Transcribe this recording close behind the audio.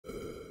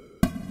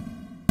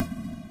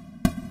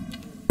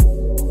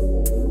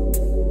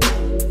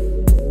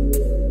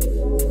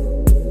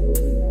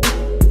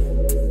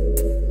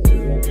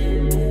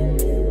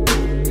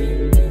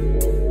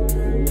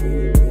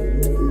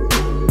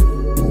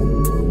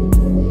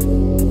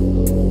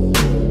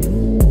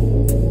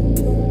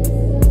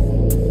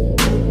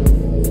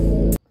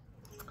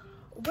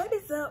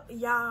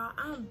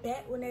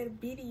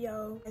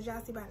video. As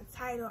y'all see by the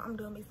title, I'm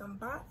doing me some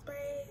box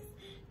braids.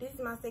 This is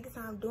my second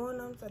time doing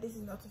them, so this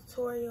is no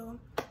tutorial.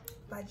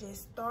 I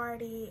just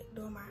started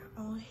doing my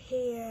own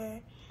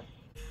hair.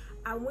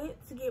 I went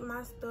to get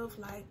my stuff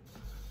like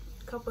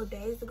a couple of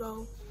days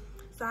ago.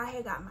 So I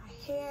had got my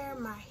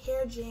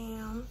hair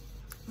jam,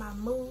 my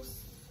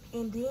mousse,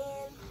 and then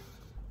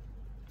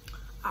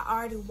I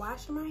already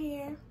washed my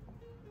hair,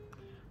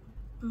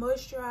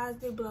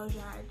 moisturized it, blow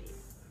dried it.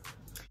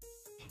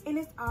 And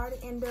it's already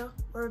in the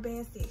rubber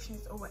band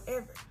sections or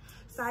whatever.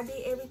 So I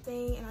did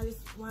everything, and I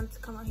just wanted to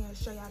come out here and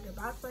show y'all the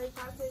box braid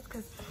process,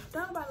 because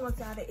don't nobody want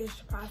to see the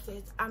extra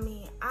process. I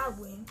mean, I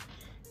win.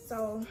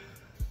 So,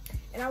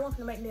 and I want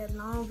to make that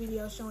long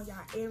video showing y'all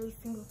every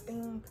single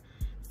thing.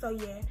 So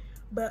yeah,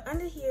 but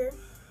under here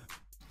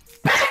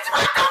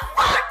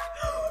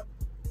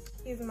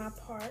is my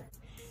part.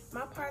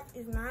 My parts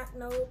is not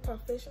no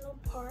professional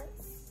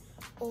parts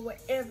or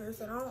whatever,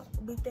 so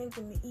don't be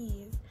thinking it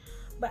is.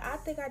 But I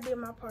think I did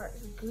my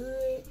parts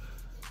good.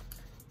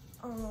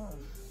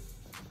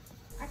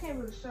 I can't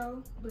really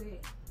show, but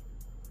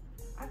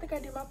I think I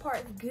did my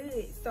parts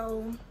good.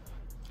 So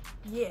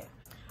yeah.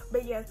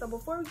 But yeah, so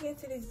before we get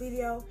into this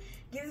video,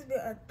 give this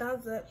video a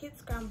thumbs up, hit the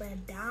subscribe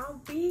button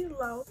down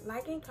below,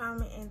 like and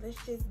comment, and let's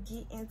just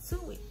get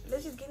into it.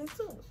 Let's just get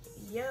into it.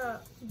 Yeah,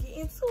 get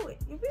into it.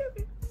 You feel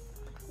me?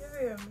 You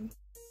feel me?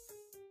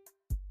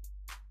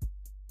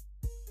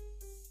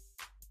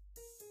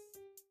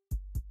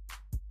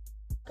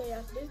 Okay,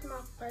 y'all, so this is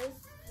my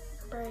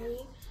first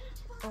braid.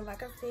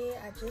 Like I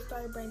said, I just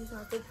started braiding. This is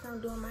my second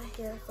time doing my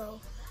hair, so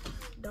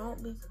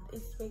don't be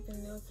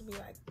expecting them to be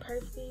like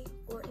perfect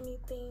or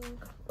anything.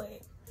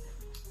 But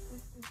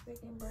this is the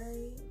second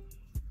braid.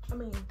 I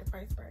mean, the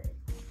first braid.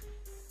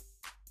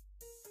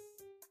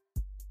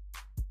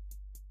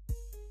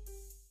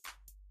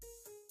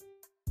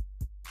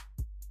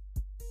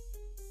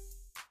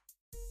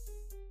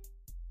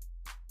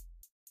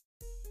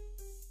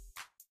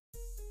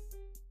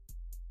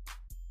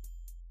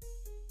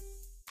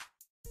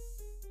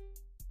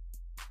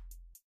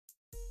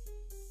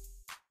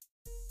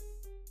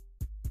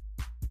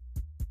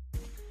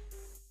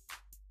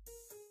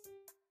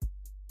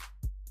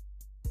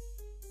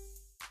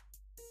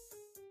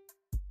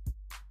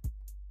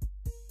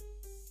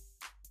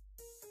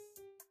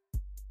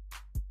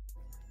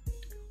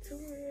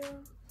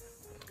 Real.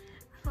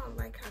 I don't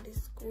like how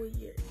this school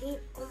year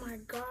ended. Oh my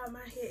god,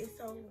 my head is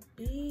so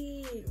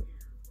big.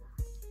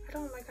 I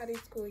don't like how this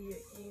school year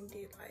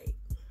ended. Like,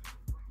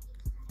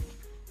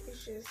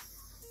 it's just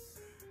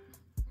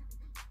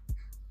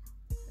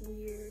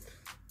weird.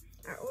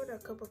 I ordered a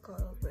couple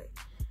clothes, but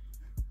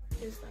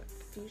just like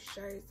a few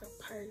shirts, a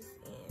purse,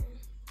 and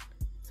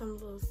some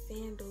little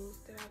sandals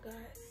that I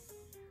got,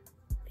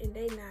 and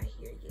they not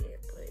here yet,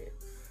 but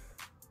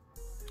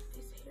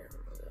it's here on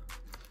the lip.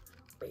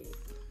 But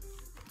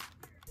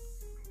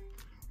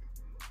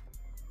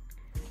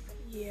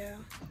yeah,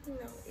 you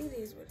know, it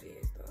is what it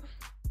is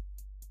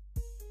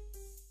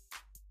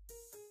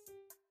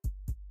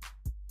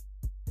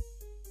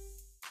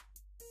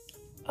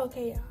though.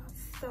 Okay, y'all,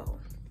 so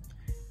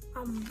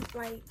I'm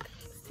like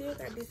still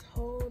got this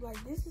whole,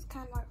 like, this is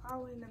kind of like all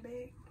the way in the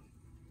back.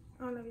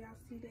 I don't know if y'all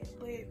see that,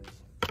 but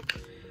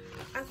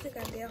I still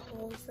got that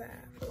whole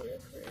side for real,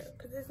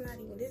 because this is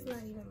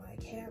not even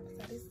like half a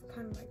side. This is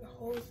kind of like the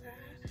whole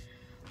side.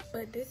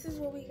 But this is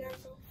what we got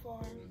so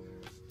far.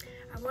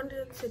 I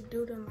wanted to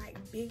do them like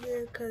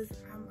bigger, because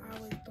I'm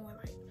always doing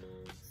like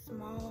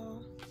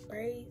small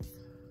braids.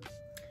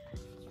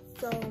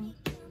 So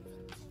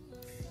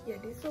yeah,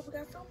 this is what we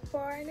got so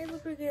far, and they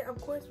look pretty good. Of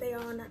course, they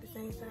all not the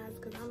same size,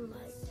 because I'm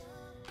like,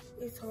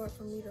 it's hard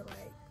for me to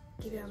like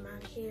get them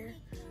out of here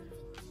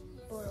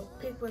or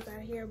pick what's out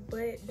of here,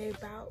 but they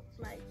about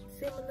like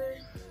similar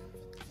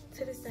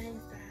to the same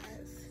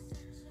size.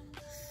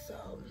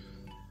 So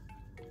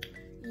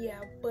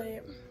yeah,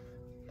 but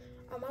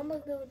I'm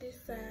almost done with this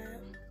side.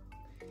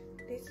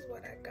 This is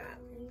what I got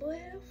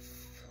left.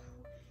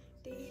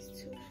 These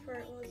two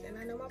front ones, and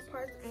I know my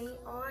parts ain't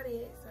all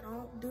that, so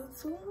don't do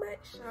too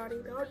much,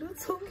 shawty. Don't do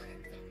too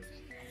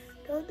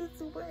much. Don't do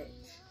too much.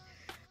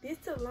 This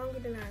took longer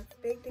than I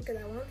expected, because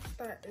I wanted to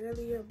start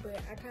earlier,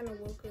 but I kind of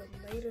woke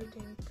up later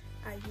than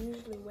I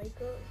usually wake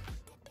up.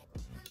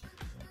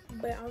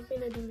 But I'm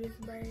finna do this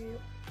braid.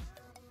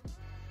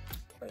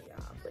 But yeah,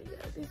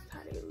 this is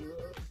how they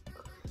look.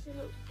 It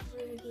looks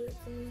really good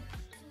to me.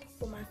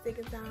 For my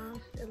second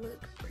time, it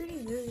look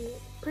pretty good,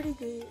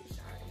 sorry.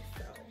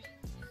 So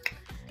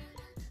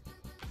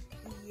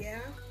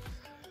yeah,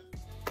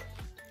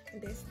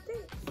 and that's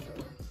it.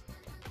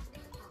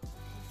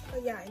 Oh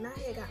yeah, and I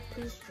had got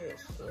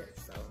pre-stretched here,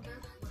 so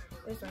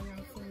that's why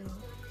y'all see me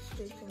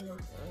stretching this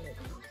on it.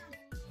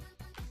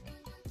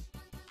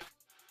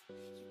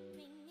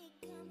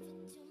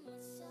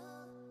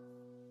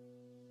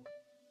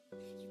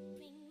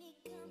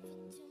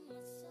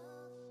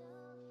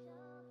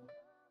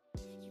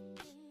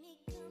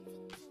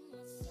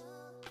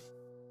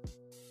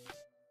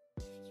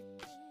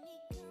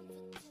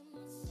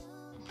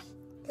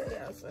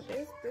 Yeah, so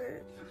that's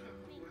good.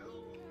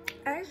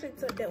 I actually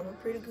took that one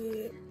pretty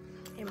good.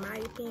 in my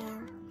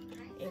opinion.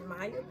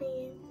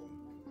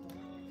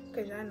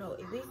 Because y'all know,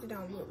 at least it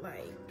don't look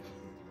like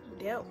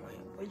that one,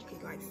 or you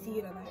could like see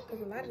it a lot,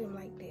 because a lot of them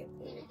like that,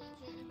 but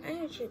I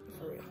ain't tripping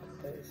for real,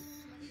 because,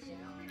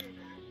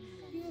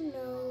 you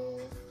know,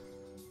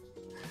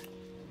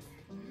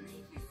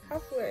 I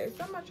swear, if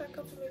somebody try to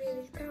come for me in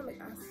these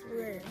comments, I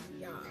swear,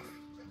 y'all,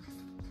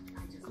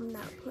 I'm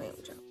not playing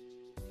with y'all.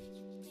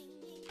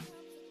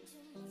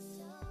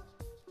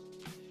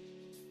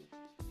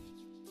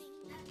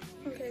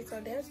 Okay, so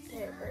that's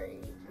that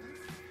braid.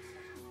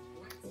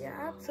 Yeah,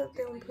 I took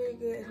them pretty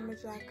good as much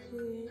as I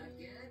could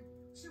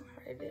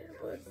right there,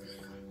 but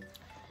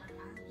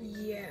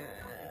yeah,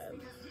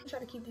 I'm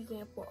trying to keep these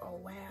in for a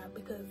while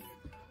because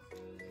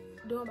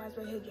doing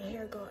BOXBRAIDS your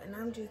hair go, and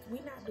we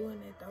not doing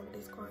that though with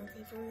this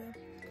quarantine for real.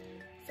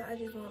 So I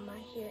just want my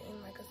hair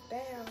in like a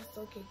style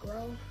so it can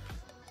grow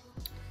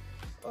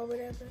or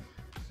whatever.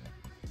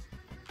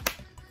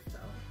 So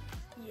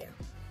yeah.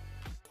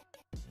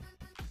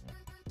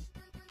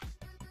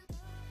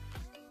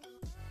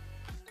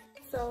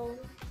 So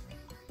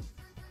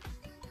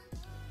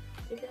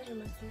if y'all hear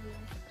my TV,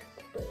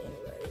 but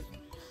anyways,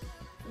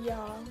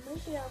 y'all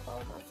make sure y'all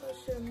follow my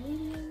social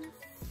medias.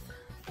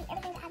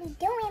 Everything that I be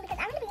doing, because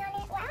I'm gonna be on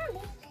there. Well, I don't be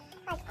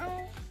like on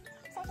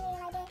social media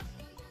like that,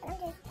 but I'm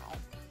just like,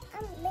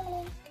 I'm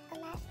limiting a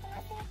lot for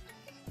myself,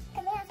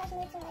 because being on social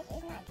media too much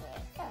is not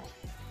good. So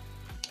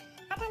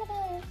I kind of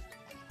been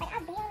like, I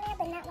be on there,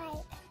 but not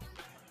like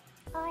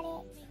all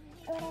that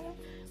or whatever.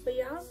 But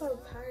yeah, I'm so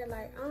tired.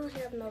 Like, I don't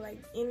have no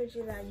like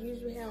energy that I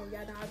usually have when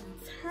y'all know I be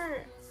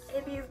turned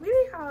in these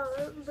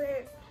videos.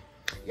 But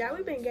y'all,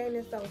 we've been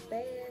gaining so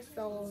fast,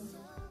 so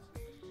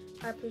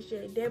I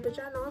appreciate that. But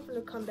y'all know I'm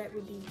gonna come back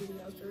with these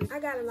videos. I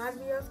got a lot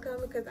of videos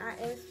coming because I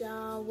asked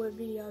y'all what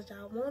videos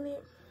y'all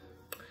wanted,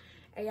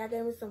 and y'all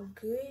gave me some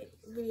good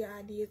video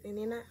ideas, and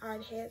then I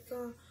already had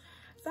some.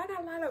 So I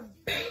got a lot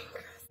of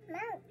bangers. My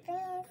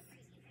friends,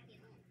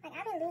 like,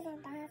 I've been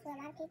losing bonds with a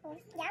lot of people.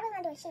 Yeah, I really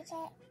want to do a shit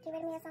chat, get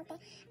rid of me or something.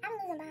 I've been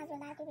losing bonds with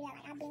a lot of people that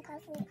like I've been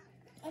close with.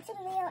 And to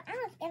be real, I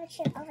don't ever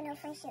trip over no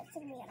friendship, to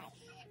be real. Like,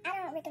 I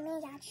don't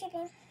recommend y'all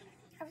tripping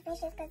over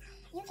friendships, because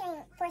you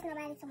can't force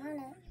nobody to want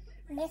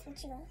to mess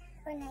with you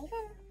or nothing, you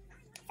feel me?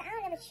 So I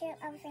don't ever trip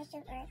over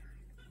friendships, or I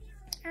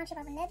don't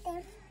trip over nothing.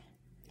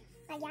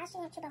 Like, y'all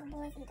shouldn't trip over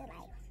boys either,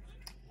 like,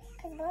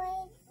 because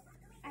boys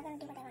are going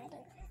to do what they want to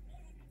do.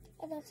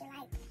 Eventually,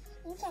 like,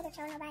 you can't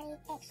control nobody's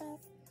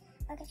actions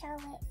or control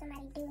what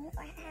somebody do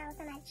or how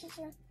somebody treat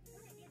you.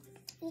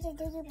 You just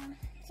do you, boo.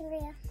 To be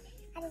real,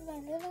 I just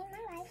been living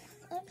my life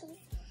in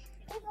peace.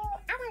 People,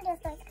 I want to do a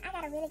story time. I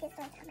got a really good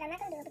story time, but I'm not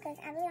going to do it because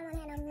I really don't want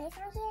to have no mess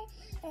on here.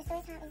 And the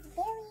story time is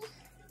very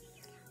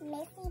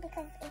messy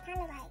because it's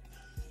kind of like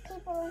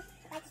people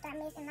like to start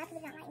messing. A lot of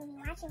people don't like me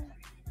watching me.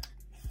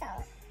 So,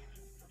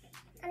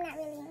 I'm not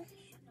really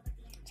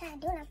trying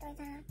to do no story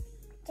time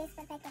just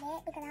for the fact of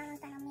that, because I don't want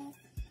to start no mess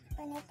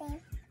or nothing.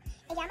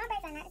 And y'all, my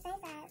braids are not the same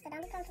size, so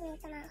don't be coming to me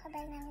talking about her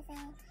braids not the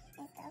same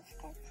and stuff.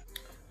 Cause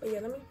but yeah,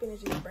 let me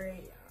finish this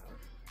braid, y'all.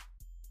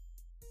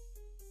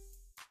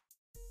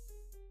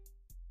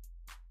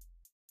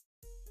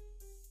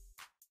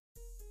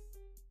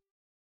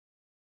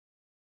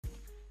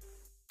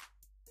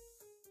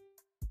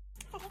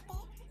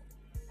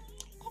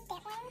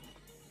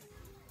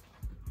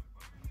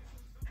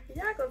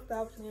 Y'all gonna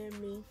stop playing with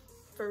me.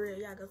 For real,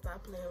 y'all gonna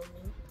stop playing with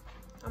me.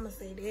 I'ma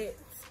say that.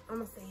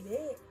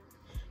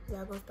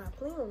 Y'all gonna stop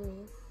playing with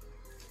me.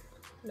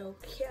 No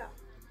cap.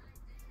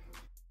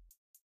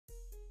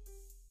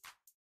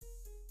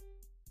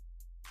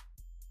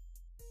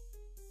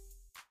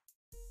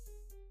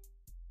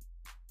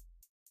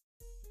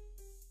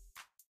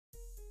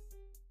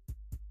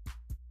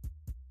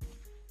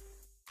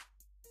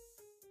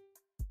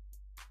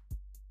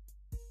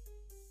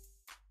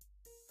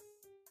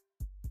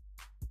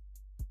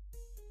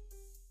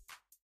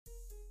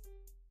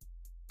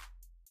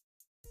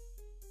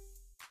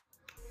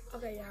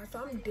 Okay, y'all,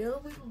 so I'm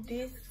done with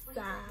this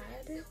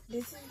side.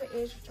 This is the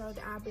edge control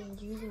that I've been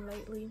using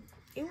lately.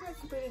 It works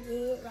pretty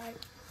good. Like,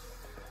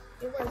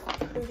 it works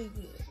pretty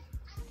good.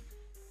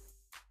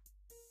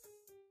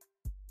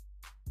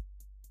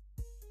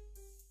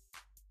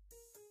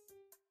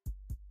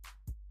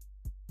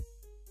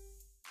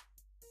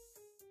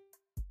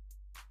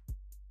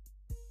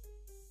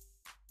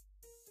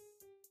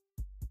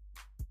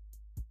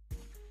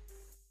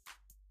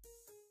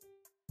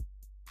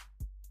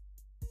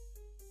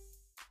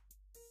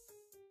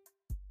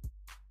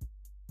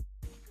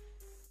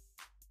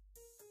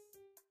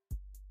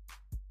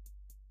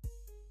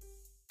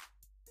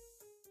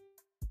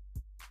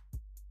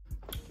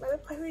 Let me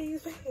play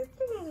with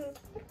these.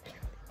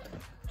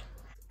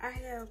 I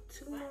have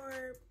 2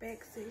 more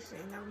back sections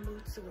and I'll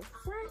move to the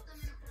front.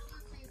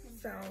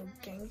 So,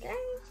 gang gang.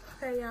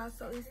 Okay, y'all,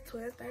 so it's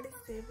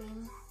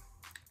 12:37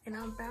 and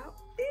I'm about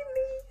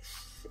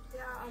finished.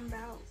 Y'all, I'm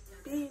about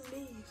finished.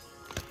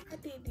 I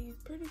did these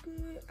pretty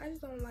good. I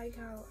just don't like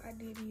how I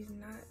did these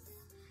knots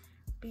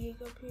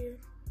big up here,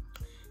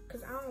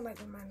 because I don't like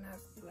when my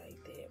knots be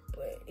like that,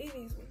 but it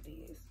is what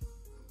it is.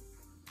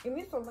 And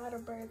it's a lot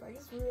of braids, like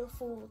it's real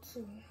full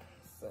too.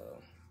 So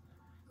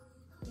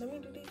let me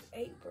do these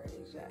 8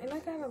 braids, y'all. And I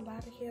got a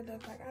lot of hair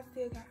left. Like I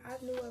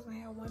knew I was gonna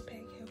have one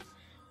pack here,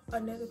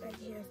 another pack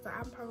here. So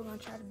I'm probably gonna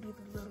try to do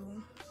the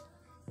little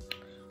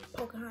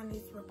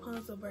Pocahontas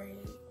Rapunzel braid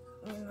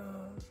when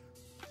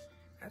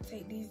I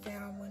take these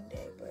down one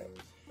day. But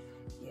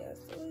yeah,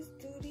 so let's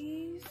do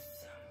these.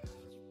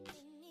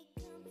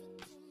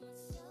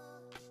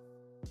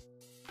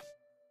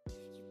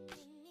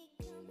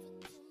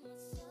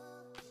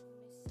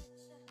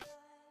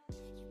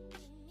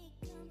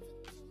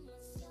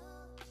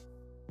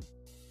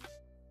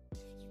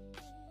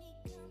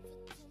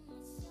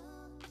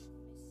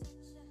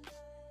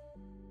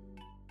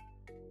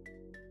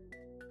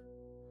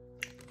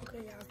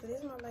 Okay, y'all, so this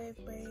is my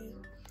last braid,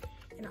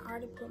 and I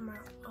already put my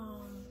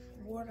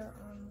water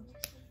on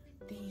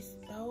the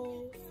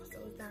stove, so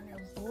it's down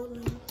there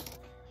boiling.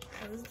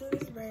 So let's do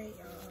this braid,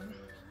 y'all.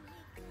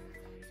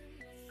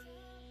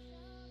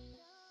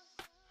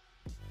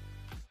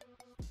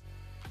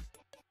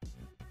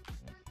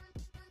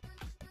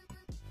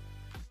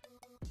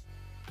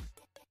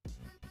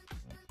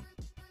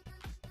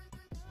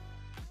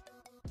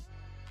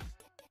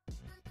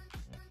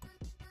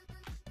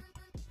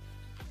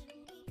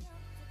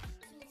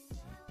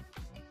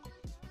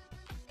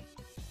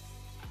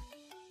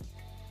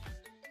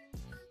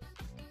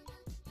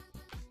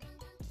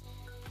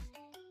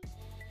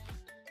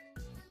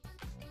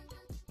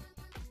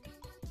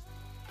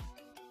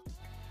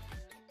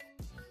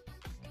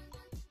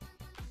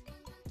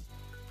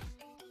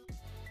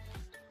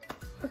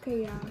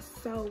 Okay, y'all,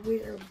 so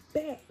we're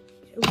back.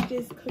 We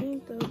just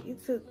cleaned up. It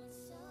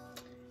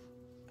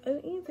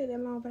didn't take that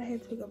long, but I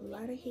had to pick up a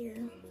lot of hair.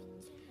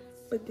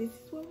 But this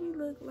is what we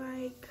look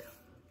like.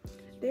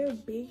 They're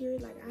bigger.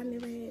 Like, I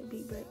never had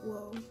big braids.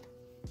 Well,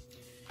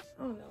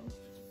 I don't know.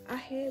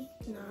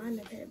 I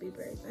never had big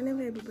braids. I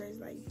never had big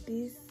braids like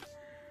this.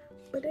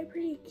 But they're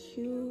pretty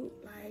cute.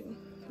 Like,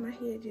 my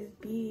hair just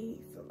big.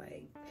 So,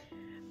 like,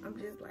 I'm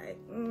just like,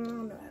 I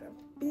don't know how to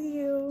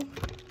feel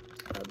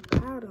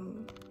about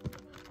them.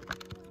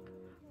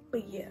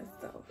 But yeah,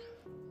 so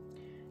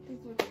this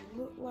is what they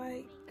look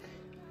like.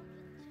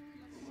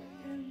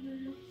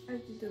 I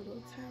just did a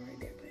little tie right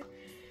there, but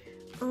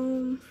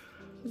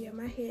yeah,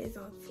 my hair is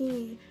on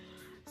 10,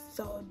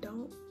 so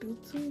don't do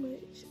too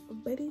much.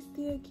 But it's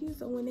still cute,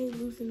 so when they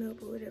loosen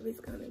up or whatever, it's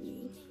gonna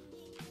be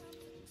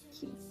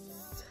cute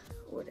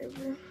or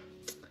whatever.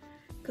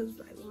 Cause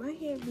like when my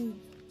hair be,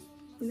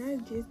 when I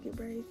just get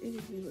braids, it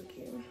just be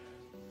looking.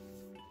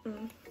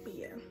 But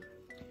yeah,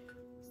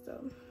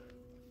 so.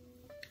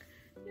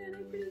 Yeah,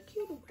 they're pretty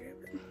cute or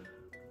whatever.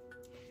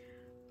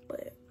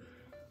 But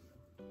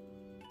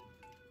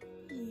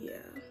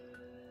yeah,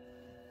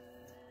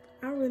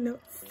 I don't really know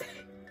what to say.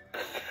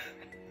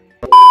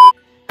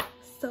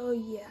 So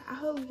yeah, I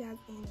hope you guys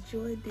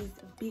enjoyed this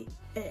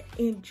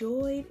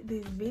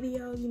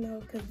video, you know,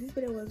 because this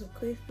video was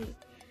requested.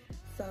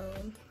 So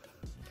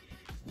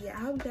yeah, I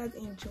hope you guys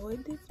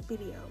enjoyed this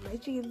video.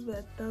 Make sure you give us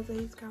a thumbs up,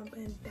 subscribe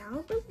button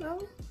down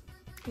below.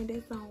 And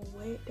that's on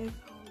wet, that's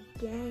on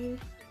game.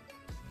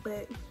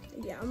 But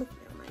yeah, I'm gonna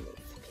stay on my neck.